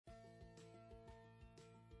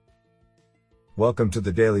Welcome to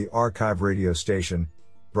the Daily Archive radio station,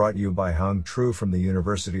 brought you by Hung Tru from the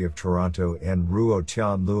University of Toronto and Ruo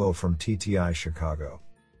Tian Luo from TTI Chicago.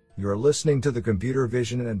 You are listening to the Computer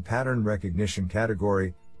Vision and Pattern Recognition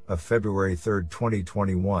category of February 3,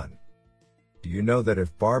 2021. Do you know that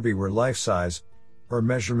if Barbie were life-size, her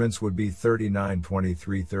measurements would be 39,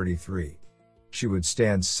 23, 33. She would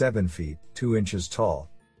stand 7 feet, 2 inches tall.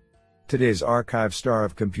 Today's archive star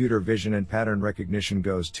of computer vision and pattern recognition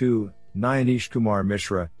goes to Nayanish Kumar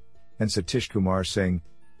Mishra and Satish Kumar Singh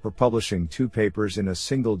for publishing 2 papers in a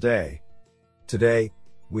single day. Today,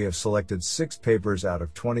 we have selected 6 papers out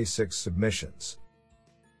of 26 submissions.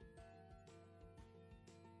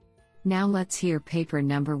 Now let's hear paper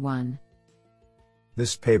number 1.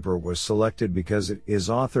 This paper was selected because it is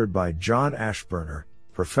authored by John Ashburner,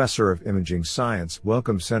 Professor of Imaging Science,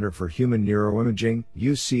 Wellcome Center for Human Neuroimaging,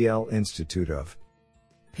 UCL Institute of.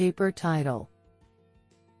 Paper title: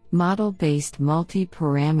 Model-Based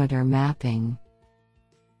Multi-Parameter Mapping.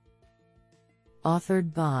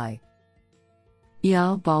 Authored by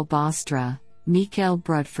Yael Balbastra, Mikael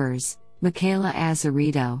Brudfors, Michaela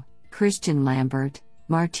Azzarito, Christian Lambert,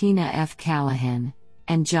 Martina F. Callahan,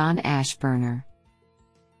 and John Ashburner.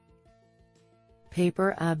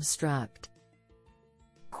 Paper abstract: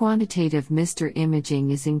 Quantitative MR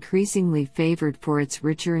imaging is increasingly favored for its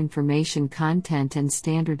richer information content and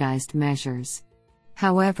standardized measures.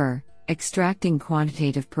 However, extracting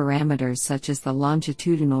quantitative parameters such as the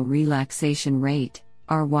longitudinal relaxation rate,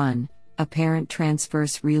 R1, apparent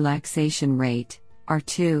transverse relaxation rate,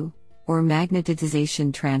 R2, or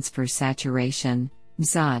magnetization transfer saturation,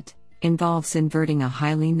 MZAT, involves inverting a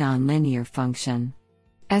highly nonlinear function.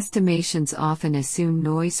 Estimations often assume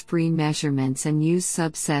noise-free measurements and use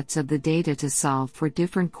subsets of the data to solve for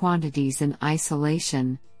different quantities in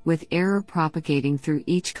isolation, with error propagating through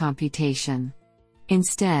each computation.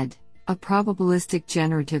 Instead, a probabilistic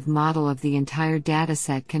generative model of the entire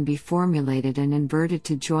dataset can be formulated and inverted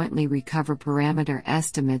to jointly recover parameter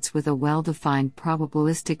estimates with a well-defined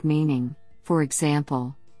probabilistic meaning, for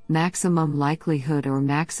example, maximum likelihood or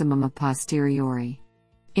maximum a posteriori.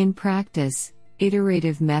 In practice,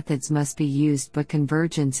 iterative methods must be used, but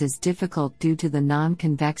convergence is difficult due to the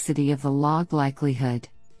non-convexity of the log likelihood.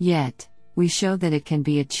 Yet, we show that it can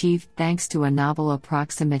be achieved thanks to a novel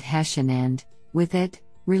approximate Hessian and, with it,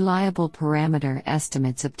 reliable parameter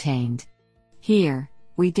estimates obtained. Here,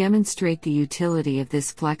 we demonstrate the utility of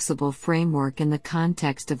this flexible framework in the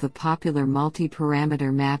context of the popular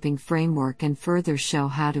multi-parameter mapping framework and further show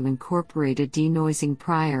how to incorporate a denoising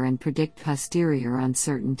prior and predict posterior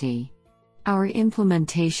uncertainty. Our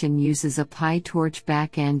implementation uses a PyTorch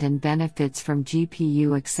backend and benefits from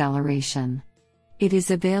GPU acceleration. It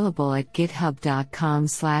is available at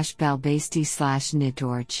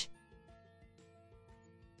github.com/balbasti/nitorch.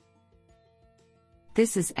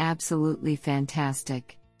 This is absolutely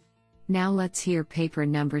fantastic. Now let's hear paper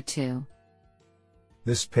number 2.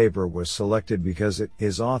 This paper was selected because it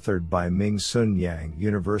is authored by Ming-Sun Yang,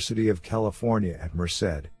 University of California at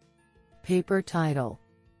Merced. Paper title: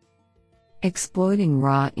 Exploiting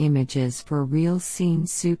Raw Images for Real Scene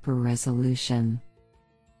Super Resolution.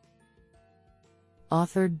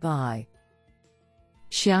 Authored by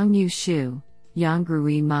Xiangyu Xu,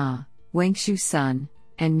 Yanggrui Ma, Wengshu Sun,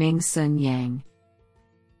 and Ming-Sun Yang.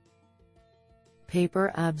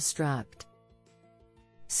 Paper abstract: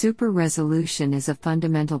 Super resolution is a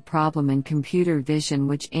fundamental problem in computer vision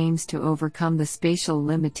which aims to overcome the spatial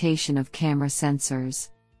limitation of camera sensors.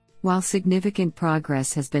 While significant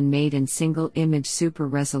progress has been made in single-image super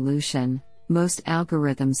resolution, most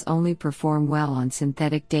algorithms only perform well on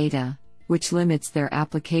synthetic data, which limits their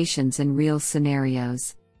applications in real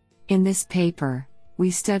scenarios. In this paper,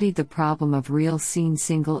 we studied the problem of real-scene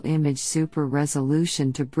single-image super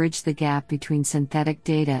resolution to bridge the gap between synthetic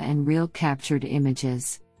data and real captured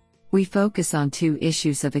images. We focus on 2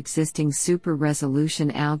 issues of existing super resolution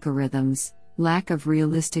algorithms: lack of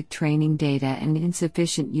realistic training data and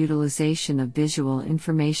insufficient utilization of visual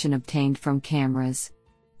information obtained from cameras.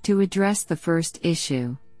 To address the first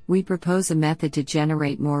issue, we propose a method to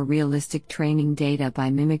generate more realistic training data by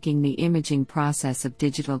mimicking the imaging process of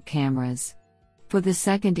digital cameras. For the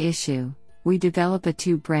second issue, we develop a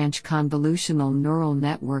 2-branch convolutional neural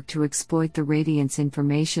network to exploit the radiance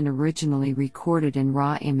information originally recorded in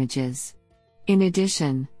raw images. In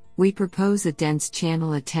addition, we propose a dense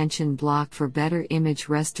channel attention block for better image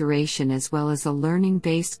restoration as well as a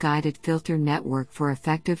learning-based guided filter network for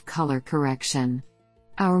effective color correction.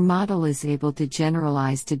 Our model is able to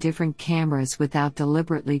generalize to different cameras without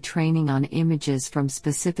deliberately training on images from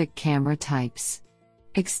specific camera types.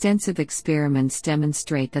 Extensive experiments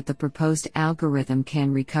demonstrate that the proposed algorithm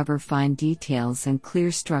can recover fine details and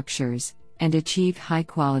clear structures, and achieve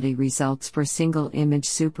high-quality results for single-image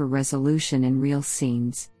super resolution in real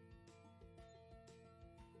scenes.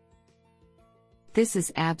 This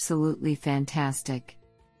is absolutely fantastic.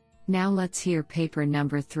 Now let's hear paper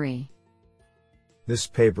number 3. This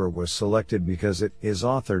paper was selected because it is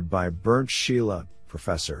authored by Bernd Schiele,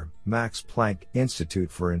 Professor, Max Planck Institute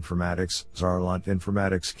for Informatics, Saarland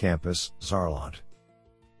Informatics Campus, Saarland.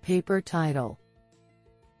 Paper title: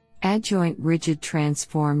 Adjoint Rigid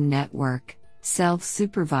Transform Network,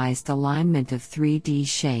 Self-Supervised Alignment of 3D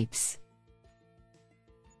Shapes.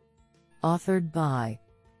 Authored by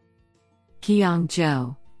Qiang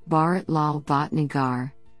Zhou, Bharat Lal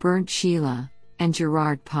Bhatnagar, Bernd Schiele, and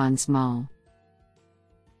Gerard Ponsmal.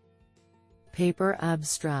 Paper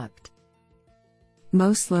abstract: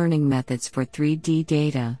 Most learning methods for 3D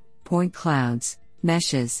data, point clouds,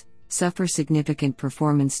 meshes, suffer significant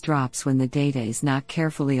performance drops when the data is not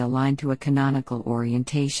carefully aligned to a canonical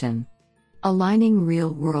orientation. Aligning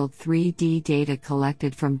real-world 3D data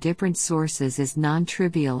collected from different sources is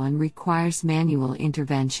non-trivial and requires manual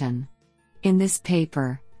intervention. In this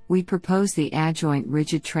paper, we propose the Adjoint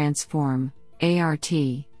Rigid Transform (ART)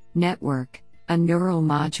 network, a neural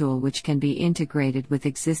module which can be integrated with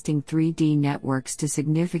existing 3D networks to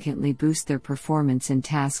significantly boost their performance in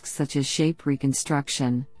tasks such as shape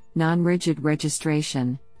reconstruction, non-rigid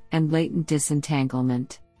registration, and latent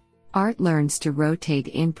disentanglement. ART learns to rotate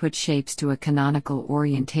input shapes to a canonical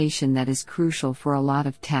orientation that is crucial for a lot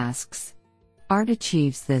of tasks. ART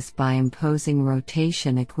achieves this by imposing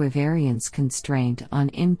rotation equivariance constraint on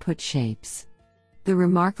input shapes. The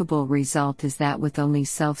remarkable result is that with only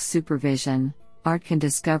self-supervision, ART can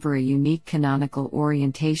discover a unique canonical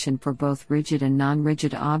orientation for both rigid and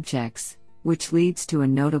non-rigid objects, which leads to a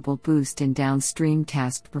notable boost in downstream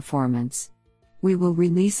task performance. We will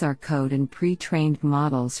release our code and pre-trained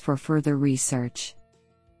models for further research.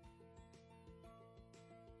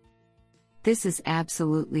 This is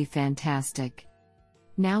absolutely fantastic.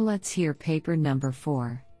 Now let's hear paper number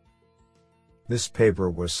 4. This paper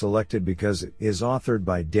was selected because it is authored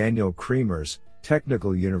by Daniel Kremers,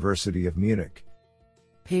 Technical University of Munich.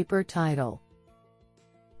 Paper title: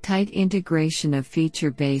 Tight Integration of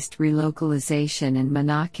Feature-Based Relocalization and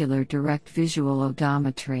Monocular Direct Visual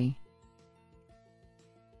Odometry.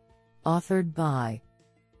 Authored by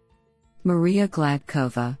Maria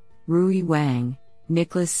Gladkova, Rui Wang,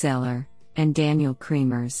 Nicholas Seller, and Daniel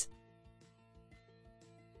Kremers.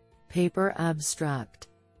 Paper abstract: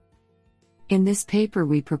 In this paper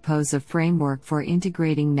we propose a framework for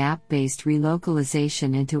integrating map-based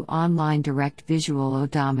relocalization into online direct visual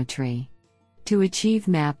odometry. To achieve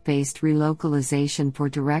map-based relocalization for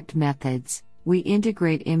direct methods, we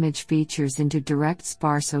integrate image features into direct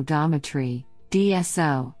sparse odometry,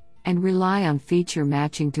 DSO, and rely on feature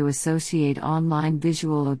matching to associate online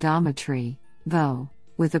visual odometry, VO,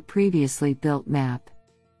 with a previously built map.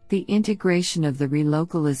 The integration of the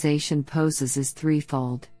relocalization poses is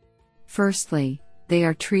threefold. Firstly, they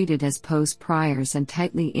are treated as pose priors and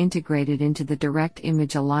tightly integrated into the direct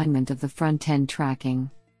image alignment of the front-end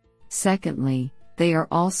tracking. Secondly, they are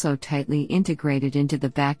also tightly integrated into the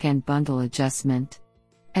back-end bundle adjustment.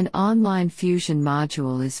 An online fusion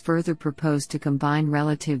module is further proposed to combine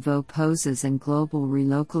relative VO poses and global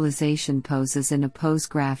relocalization poses in a pose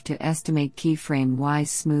graph to estimate keyframe-wise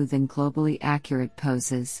smooth and globally accurate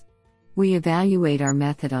poses. We evaluate our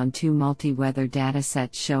method on 2 multi-weather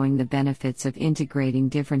datasets showing the benefits of integrating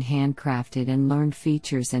different handcrafted and learned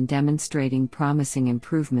features and demonstrating promising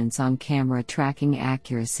improvements on camera tracking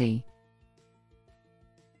accuracy.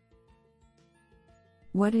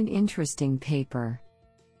 What an interesting paper!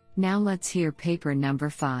 Now let's hear paper number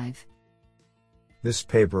 5. This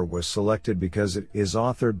paper was selected because it is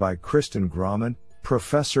authored by Kristen Grauman,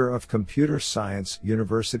 Professor of Computer Science,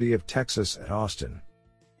 University of Texas at Austin.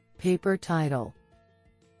 Paper title: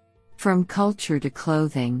 From Culture to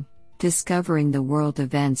Clothing, Discovering the World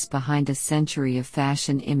Events Behind a Century of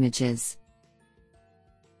Fashion Images.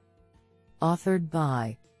 Authored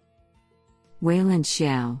by Weiland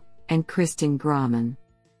Xiao and Kristen Grauman.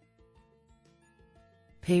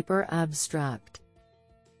 Paper abstract: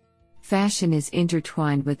 Fashion is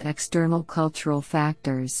intertwined with external cultural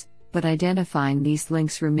factors, but identifying these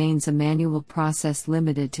links remains a manual process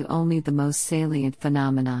limited to only the most salient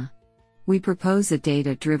phenomena. We propose a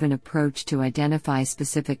data-driven approach to identify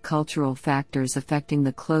specific cultural factors affecting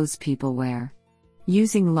the clothes people wear.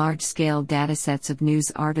 Using large-scale datasets of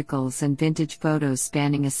news articles and vintage photos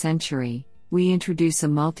spanning a century, we introduce a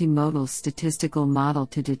multimodal statistical model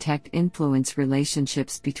to detect influence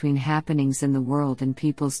relationships between happenings in the world and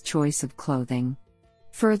people's choice of clothing.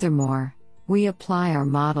 Furthermore, we apply our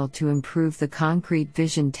model to improve the concrete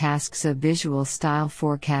vision tasks of visual style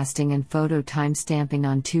forecasting and photo timestamping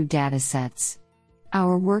on 2 datasets.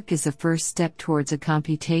 Our work is a first step towards a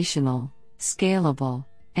computational, scalable,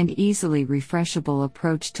 and easily refreshable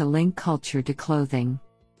approach to link culture to clothing.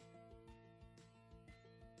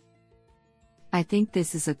 I think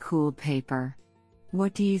this is a cool paper.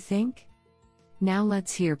 What do you think? Now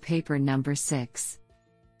let's hear paper number 6.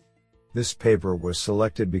 This paper was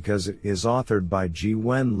selected because it is authored by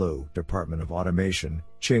Jiwen Liu, Department of Automation,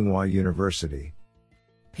 Tsinghua University.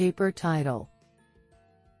 Paper title: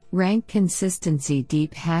 Rank Consistency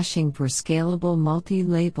Deep Hashing for Scalable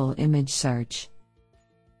Multi-Label Image Search.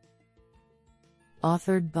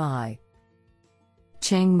 Authored by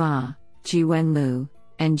Cheng Ma, Jiwen Liu,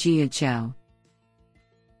 and Jia Zhou.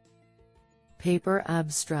 Paper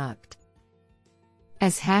abstract: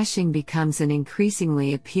 As hashing becomes an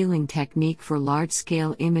increasingly appealing technique for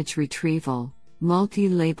large-scale image retrieval,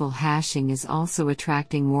 multi-label hashing is also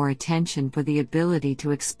attracting more attention for the ability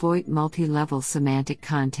to exploit multi-level semantic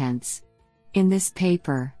contents. In this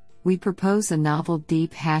paper, we propose a novel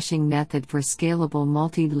deep hashing method for scalable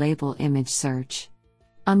multi-label image search.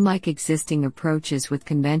 Unlike existing approaches with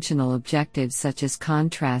conventional objectives such as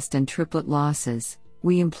contrast and triplet losses,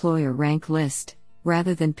 we employ a rank list,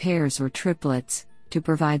 rather than pairs or triplets, to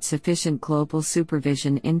provide sufficient global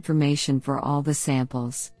supervision information for all the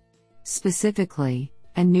samples. Specifically,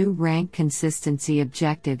 a new rank consistency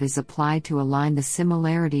objective is applied to align the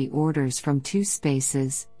similarity orders from 2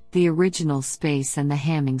 spaces, the original space and the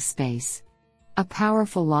Hamming space. A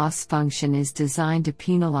powerful loss function is designed to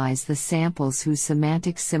penalize the samples whose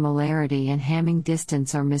semantic similarity and Hamming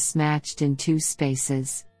distance are mismatched in 2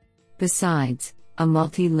 spaces. Besides, a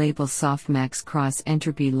multi-label softmax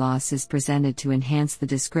cross-entropy loss is presented to enhance the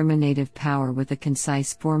discriminative power with a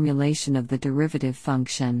concise formulation of the derivative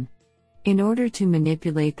function. In order to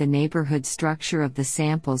manipulate the neighborhood structure of the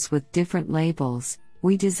samples with different labels,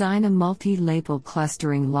 we design a multi-label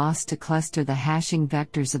clustering loss to cluster the hashing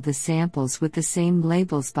vectors of the samples with the same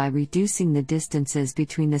labels by reducing the distances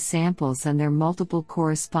between the samples and their multiple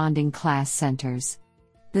corresponding class centers.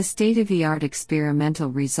 The state-of-the-art experimental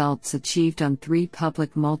results achieved on 3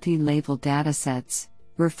 public multi-label datasets,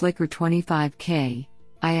 ReFlickr 25K,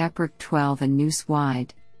 IAPRIC 12 and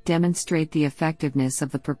NUSE-WIDE, demonstrate the effectiveness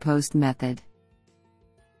of the proposed method.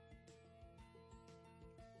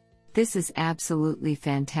 This is absolutely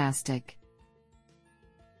fantastic.